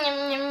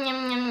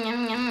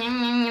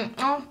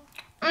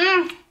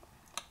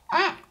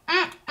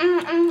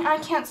 I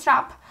can't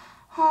stop.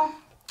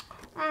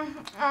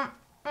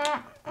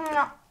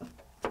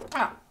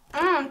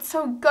 It's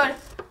so good.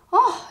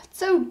 Oh, it's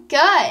so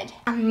good.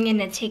 I'm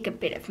gonna take a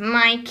bit of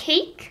my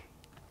cake.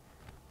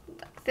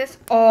 Like this.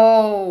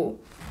 Oh,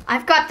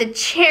 I've got the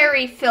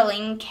cherry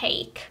filling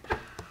cake.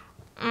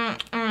 Of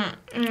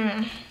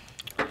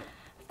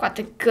Got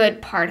the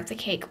good part of the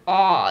cake.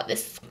 Oh, the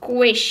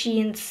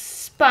squishy and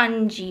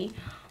spongy.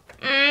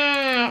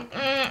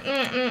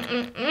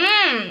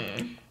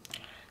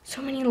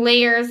 So many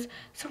layers,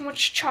 so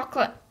much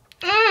chocolate.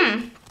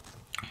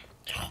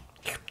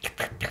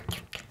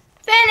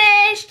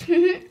 Finished.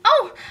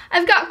 Oh,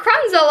 I've got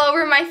crumbs all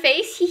over my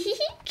face.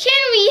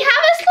 Can we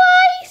have a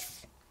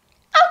slice?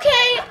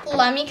 Okay,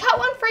 let me cut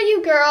one for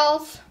you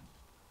girls.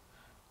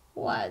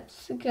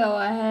 Let's go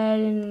ahead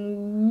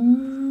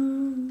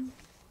and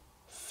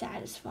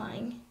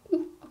satisfying.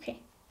 Ooh, okay,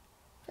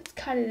 let's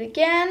cut it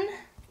again.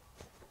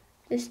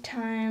 This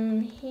time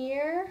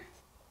here.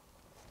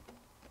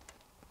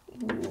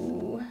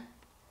 Ooh.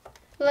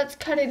 Let's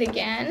cut it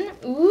again.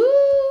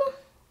 Ooh.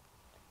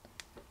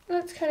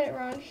 Let's cut it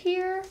around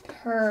here.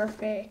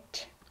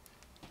 Perfect.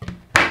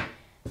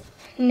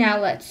 Now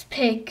let's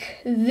pick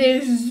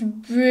this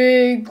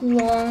big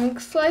long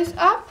slice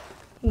up.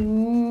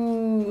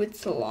 Ooh,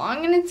 it's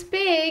long and it's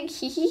big.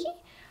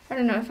 I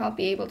don't know if I'll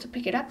be able to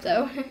pick it up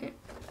though.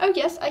 Oh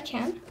yes, I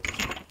can.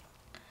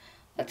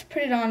 Let's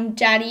put it on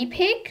Daddy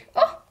Pig.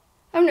 Oh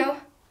no.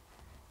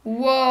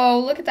 Whoa,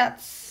 look at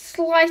that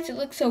slice. It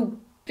looks so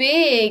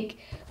big.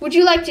 Would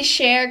you like to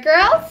share,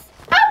 girls?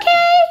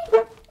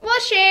 Okay, we'll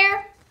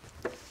share.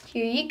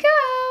 Here you go.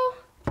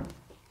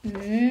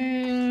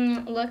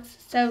 Looks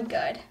so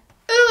good.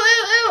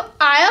 Ooh.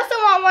 I also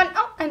want one.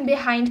 Oh, I'm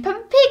behind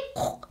Peppa Pig.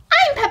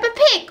 I'm Peppa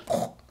Pig.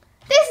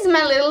 This is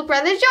my little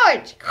brother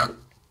George.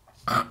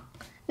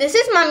 This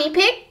is Mommy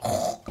Pig.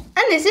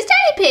 And this is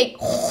Daddy Pig.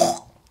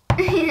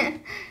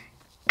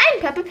 I'm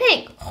Peppa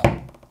Pig.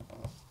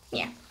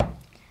 Yeah,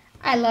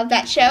 I love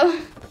that show.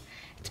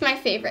 It's my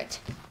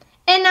favorite.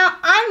 And now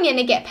I'm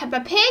gonna get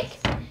Peppa Pig.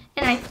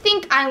 And I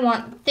think I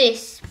want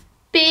this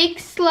big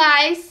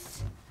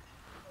slice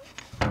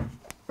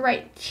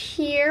right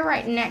here,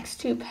 right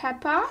next to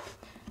Peppa.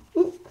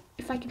 Ooh,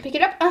 if I can pick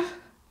it up.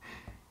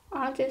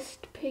 I'll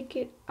just pick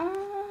it up.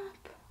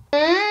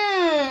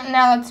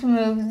 Now let's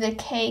move the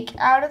cake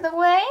out of the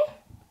way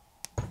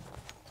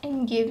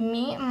and give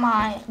me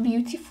my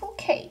beautiful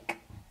cake.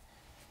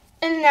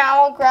 And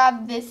now I'll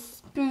grab this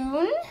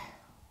spoon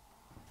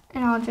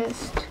and I'll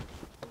just,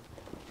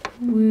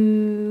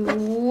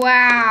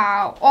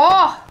 wow.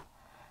 Oh,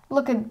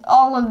 look at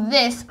all of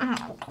this. I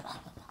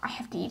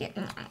have to eat it.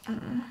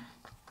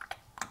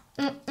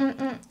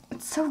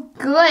 It's so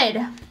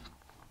good.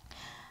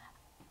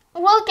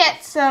 We'll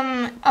get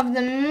some of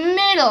the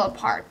middle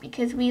part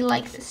because we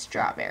like the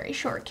strawberry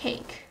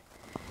shortcake.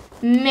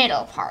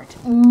 Middle part.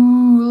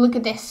 Ooh, look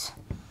at this.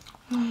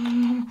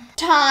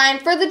 Time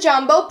for the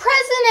jumbo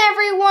present,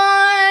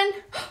 everyone.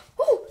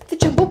 Oh, the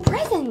jumbo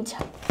present.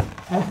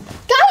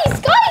 Guys,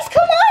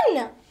 come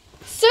on.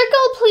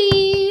 Circle,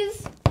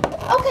 please.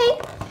 Okay.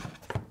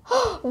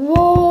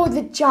 Whoa,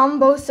 the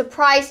jumbo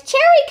surprise.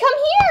 Cherry, come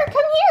here.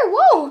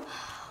 Whoa.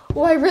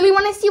 Oh, I really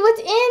want to see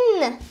what's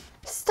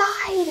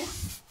inside.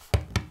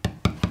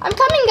 I'm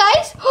coming,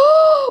 guys.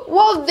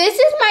 Whoa, this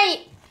is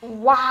my,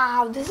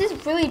 wow, this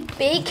is really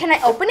big. Can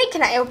I open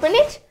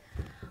it?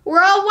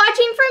 We're all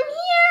watching from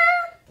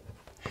here.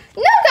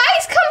 No,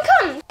 guys,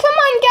 come. Come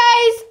on,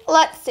 guys.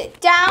 Let's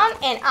sit down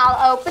and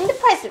I'll open the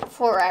present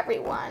for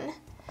everyone.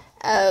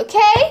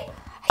 Okay?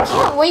 I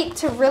can't wait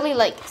to really,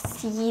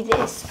 see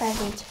this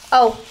present.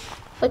 Oh,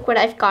 look what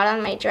I've got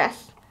on my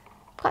dress.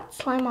 I've got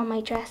slime on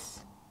my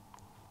dress.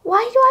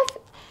 Why have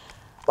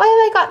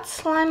I got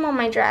slime on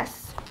my dress?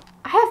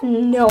 I have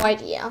no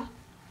idea.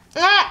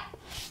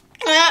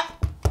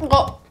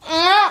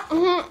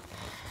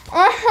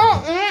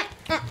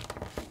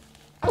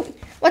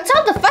 What's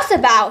all the fuss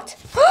about?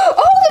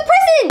 Oh, the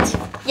present!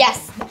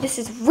 Yes, this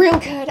is real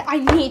good. I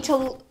need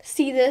to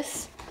see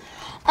this.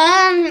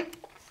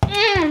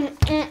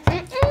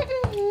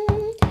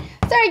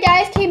 Sorry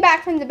guys, came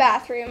back from the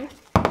bathroom.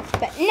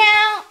 But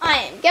now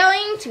I am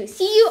going to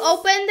see you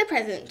open the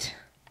present.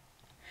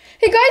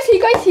 Hey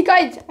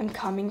guys, I'm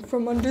coming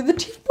from under the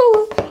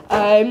table.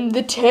 I'm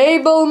the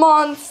table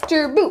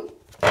monster. Boo.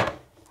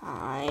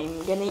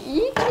 I'm gonna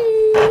eat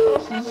you.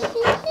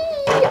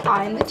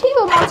 I'm the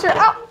table monster.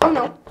 Oh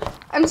no.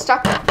 I'm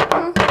stuck.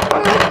 Ow,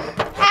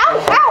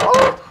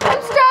 oh,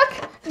 I'm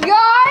stuck.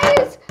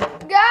 Guys,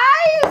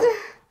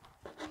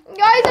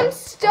 I'm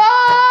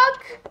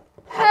stuck.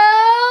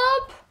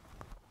 Help.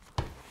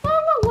 La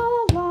la la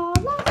la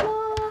la la.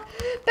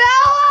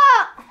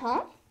 Bella!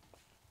 Huh?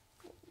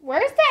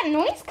 Where's that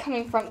noise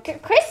coming from?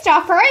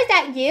 Christopher, is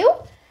that you?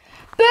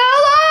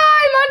 Bella,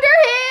 I'm under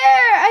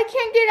here. I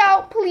can't get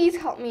out. Please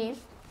help me.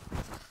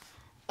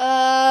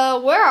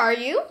 Where are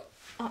you?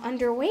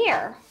 Under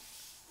where?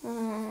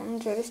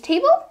 Under this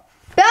table?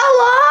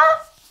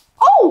 Bella!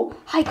 Oh,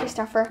 hi,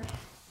 Christopher.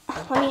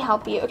 Let me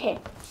help you. Okay.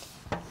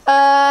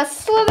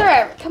 Slither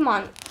out. Come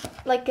on.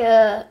 Like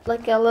a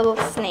little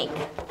snake.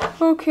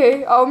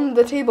 Okay, I'm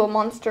the table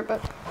monster, but...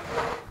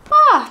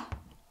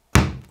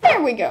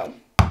 there we go.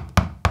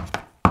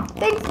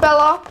 Thanks,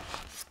 Bella.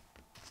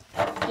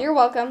 You're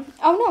welcome.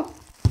 Oh no,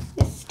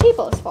 this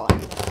table is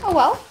falling. Oh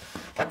well.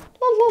 La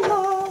la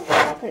la.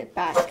 I'll put it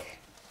back.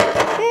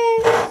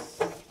 This.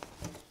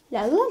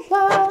 La la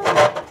la.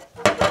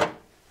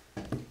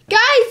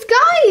 Guys,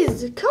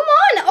 come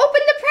on,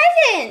 open the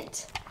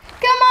present.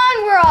 Come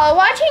on, we're all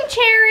watching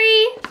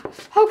Cherry.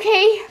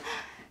 Okay,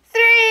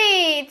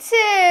 3, 2,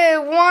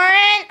 1.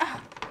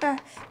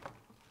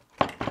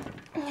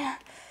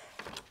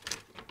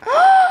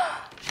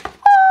 Oh,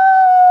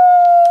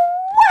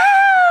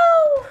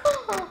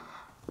 wow!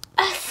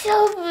 A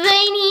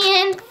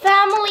Sylvanian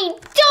family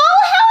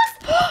dollhouse.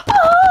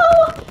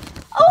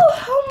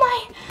 Oh my!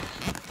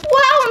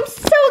 Wow, I'm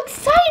so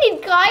excited,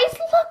 guys.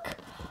 Look.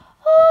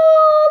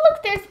 Oh, look,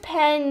 there's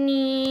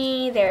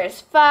Penny, there's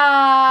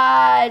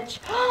Fudge.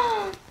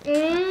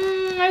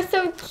 They're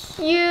so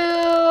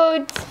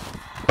cute.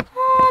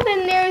 Oh,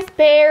 then there's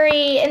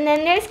Barry, and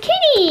then there's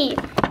Kitty.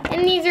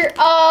 And these are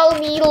all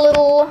the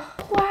little,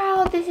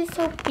 wow, this is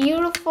so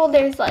beautiful.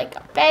 There's like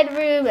a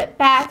bedroom, a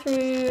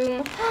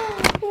bathroom.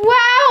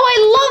 Wow, I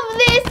love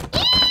this.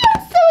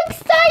 I'm so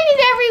excited,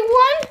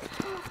 everyone.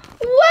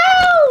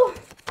 Wow.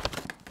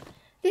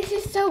 This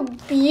is so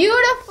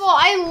beautiful.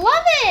 I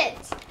love it.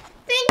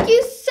 Thank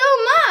you so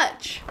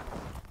much.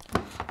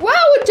 Wow,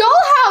 a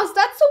dollhouse.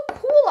 That's so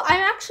cool. I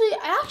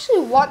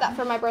actually want that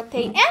for my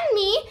birthday. And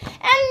me.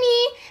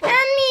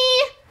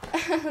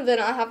 Then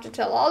I'll have to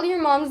tell all your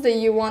moms that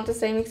you want the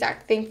same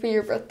exact thing for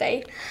your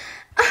birthday.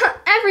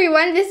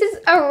 Everyone, this is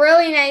a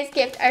really nice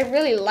gift. I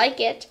really like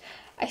it.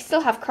 I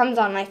still have crumbs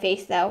on my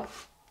face though.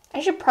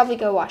 I should probably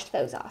go wash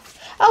those off.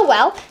 Oh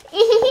well.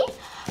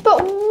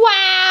 But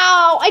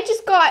wow, I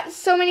just got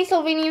so many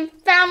Sylvanian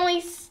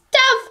family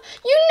stuff.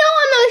 You know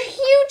I'm a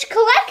huge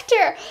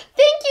collector.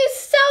 Thank you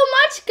so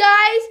much,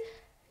 guys.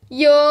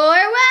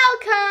 You're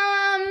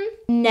welcome.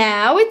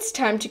 Now it's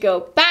time to go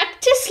back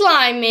to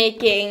slime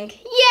making.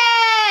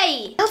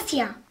 Yay!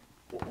 Elsa,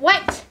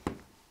 what?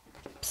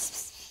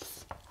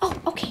 Psst. Oh,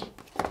 okay.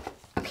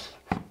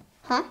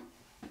 Huh?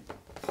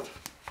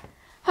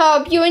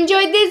 Hope you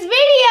enjoyed this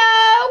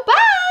video.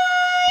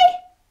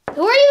 Bye!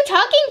 Who are you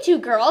talking to,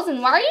 girls?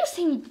 And why are you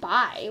saying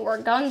bye?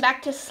 We're going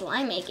back to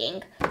slime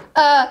making.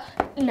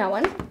 No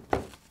one.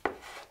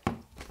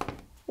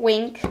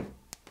 Wink.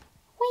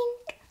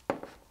 Wink.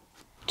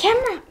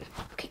 Camera.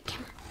 Okay,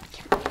 camera.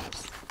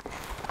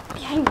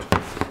 Behind me.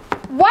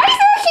 Why is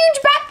there a huge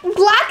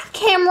black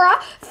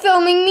camera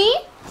filming me?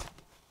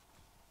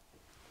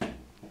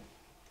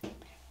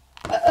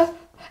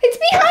 It's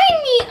behind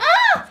me.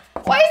 Ah!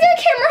 Why is there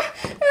a camera?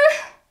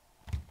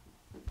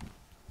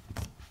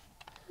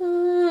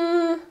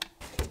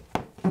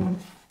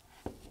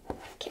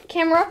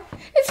 Camera.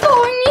 It's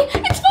following me.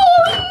 It's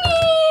following me.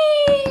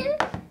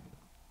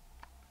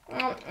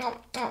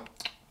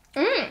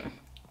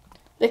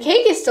 The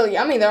cake is still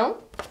yummy though.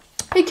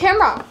 Hey,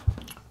 camera.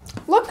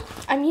 Look,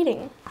 I'm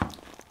eating.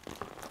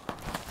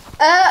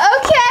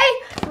 Okay.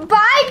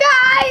 Bye,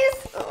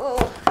 guys.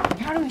 Oh,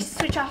 how do we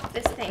switch off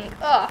this thing?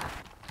 Ugh.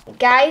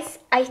 Guys,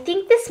 I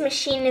think this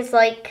machine is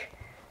like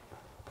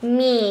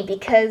me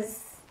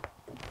because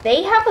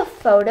they have a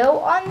photo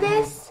on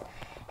this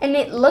and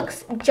it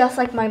looks just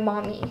like my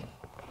mommy.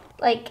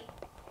 Like,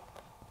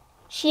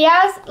 she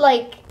has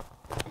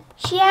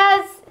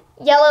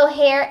yellow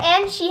hair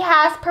and she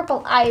has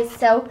purple eyes.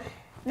 So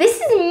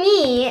this is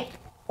me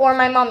or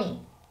my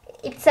mommy.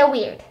 It's so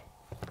weird.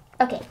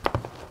 Okay.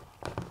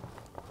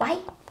 Why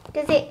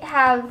does it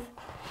have,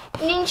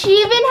 and she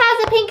even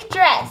has a pink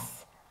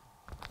dress.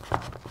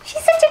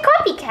 She's such a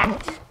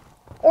copycat.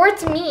 Or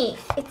it's me.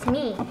 It's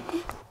me.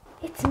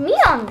 It's me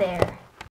on there.